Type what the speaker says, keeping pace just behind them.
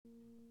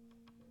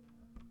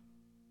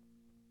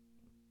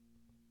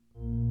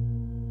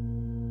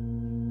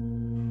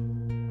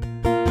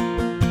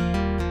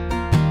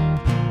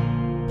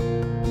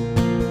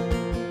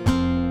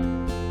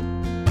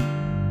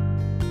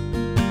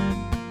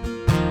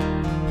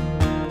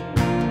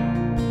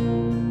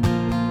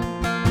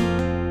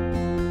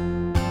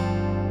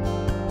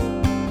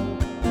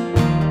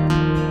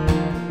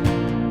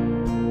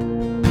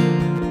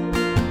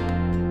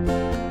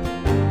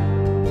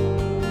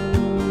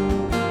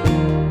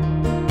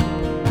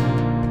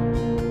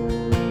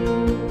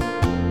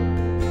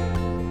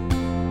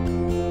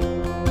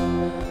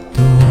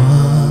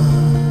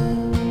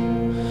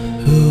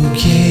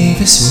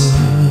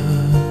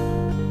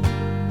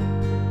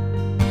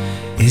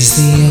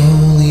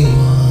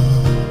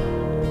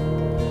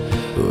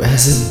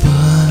as a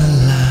born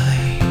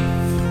alive,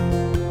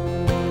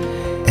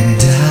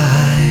 and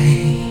I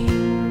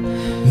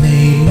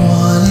made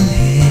one in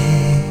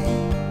Him,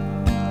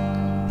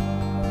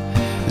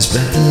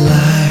 spread the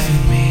life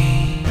in me,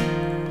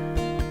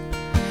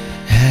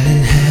 hand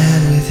in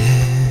hand with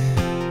Him.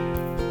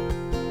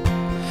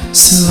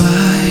 So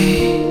I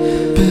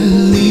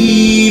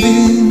believe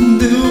in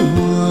the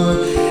word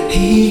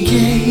He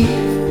gave,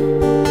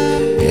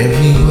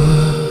 every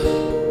word,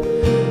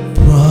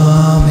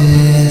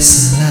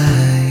 promise, lie.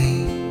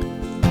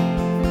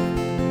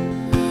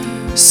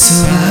 So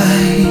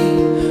I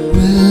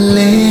will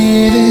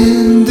live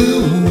in the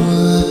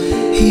word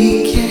He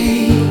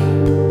gave,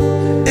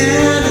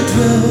 and it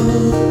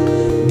will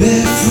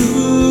bear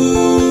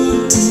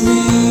fruit in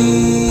me.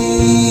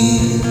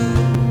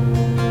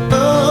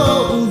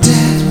 Oh,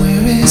 death,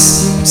 where is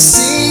your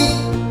sting?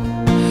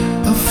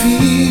 Oh,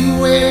 fear,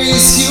 where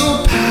is your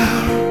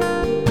power?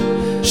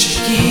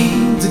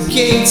 Shaking the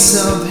gates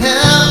of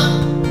hell,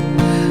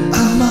 I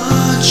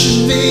march in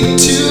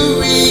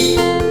victory.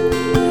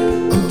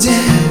 Oh,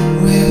 death,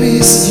 where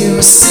is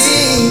your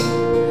sting?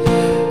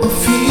 Oh,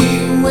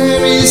 fear,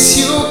 where is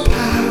your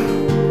power?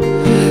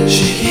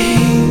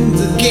 Shaking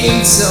the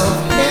gates of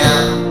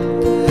hell,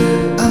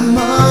 I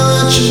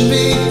march in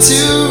victory.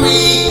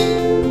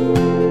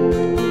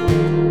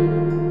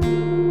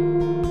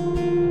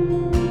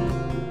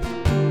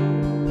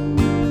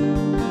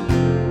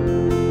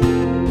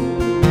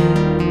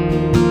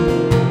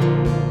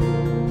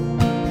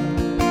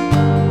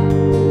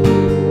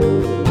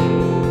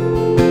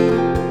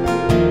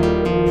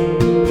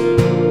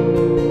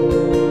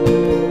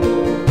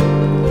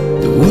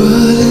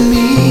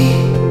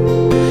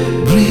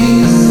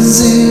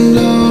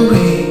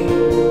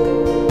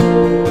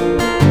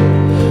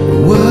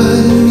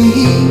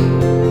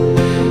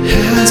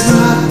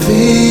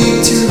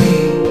 Victory.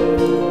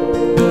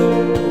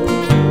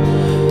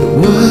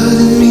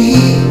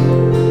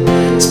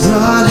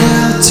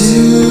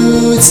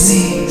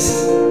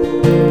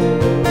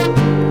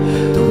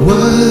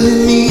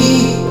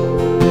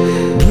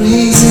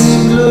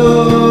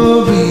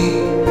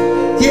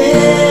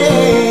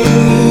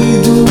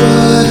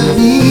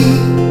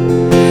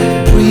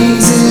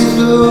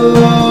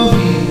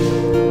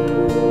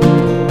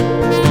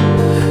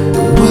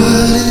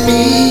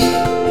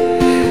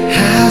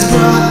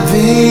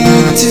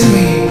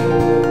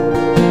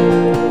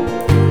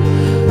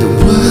 The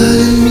word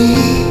in me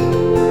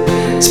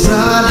has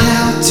brought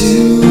hell to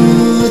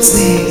its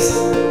knees.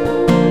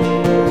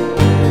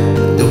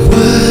 The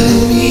word in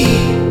me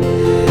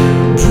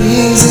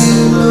brings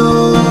Him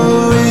glory.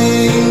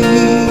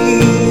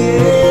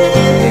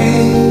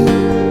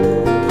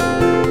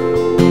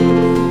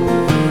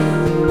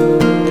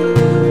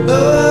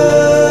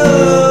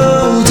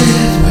 Oh,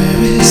 death,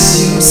 where is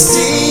your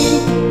sting?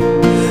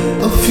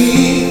 Oh,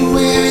 fear,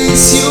 where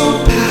is your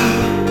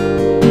power?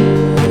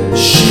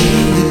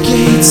 Shake the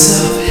gates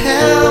of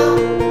hell,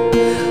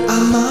 I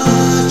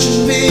march in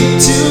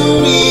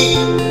victory.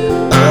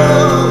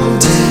 Oh,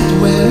 death,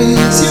 where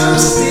is your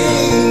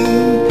sting?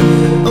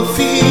 Oh,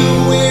 fear,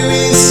 where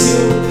is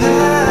your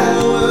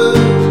power?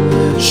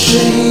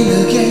 Shake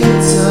the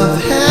gates of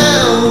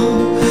hell,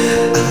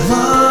 I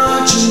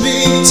march in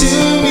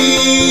victory.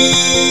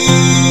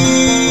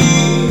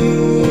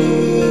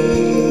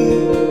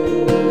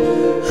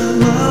 I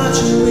march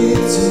in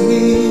victory.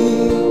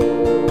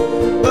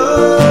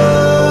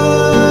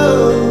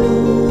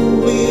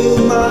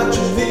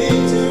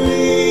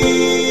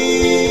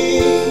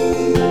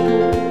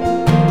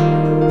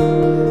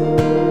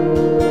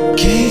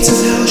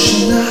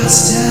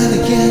 Stand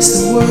against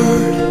the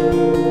word.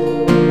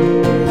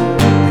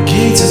 The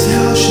gates of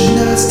hell should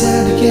not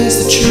stand against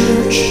the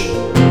church.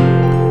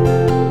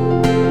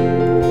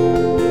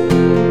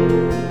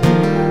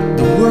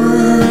 The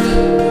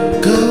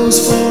word goes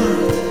forth.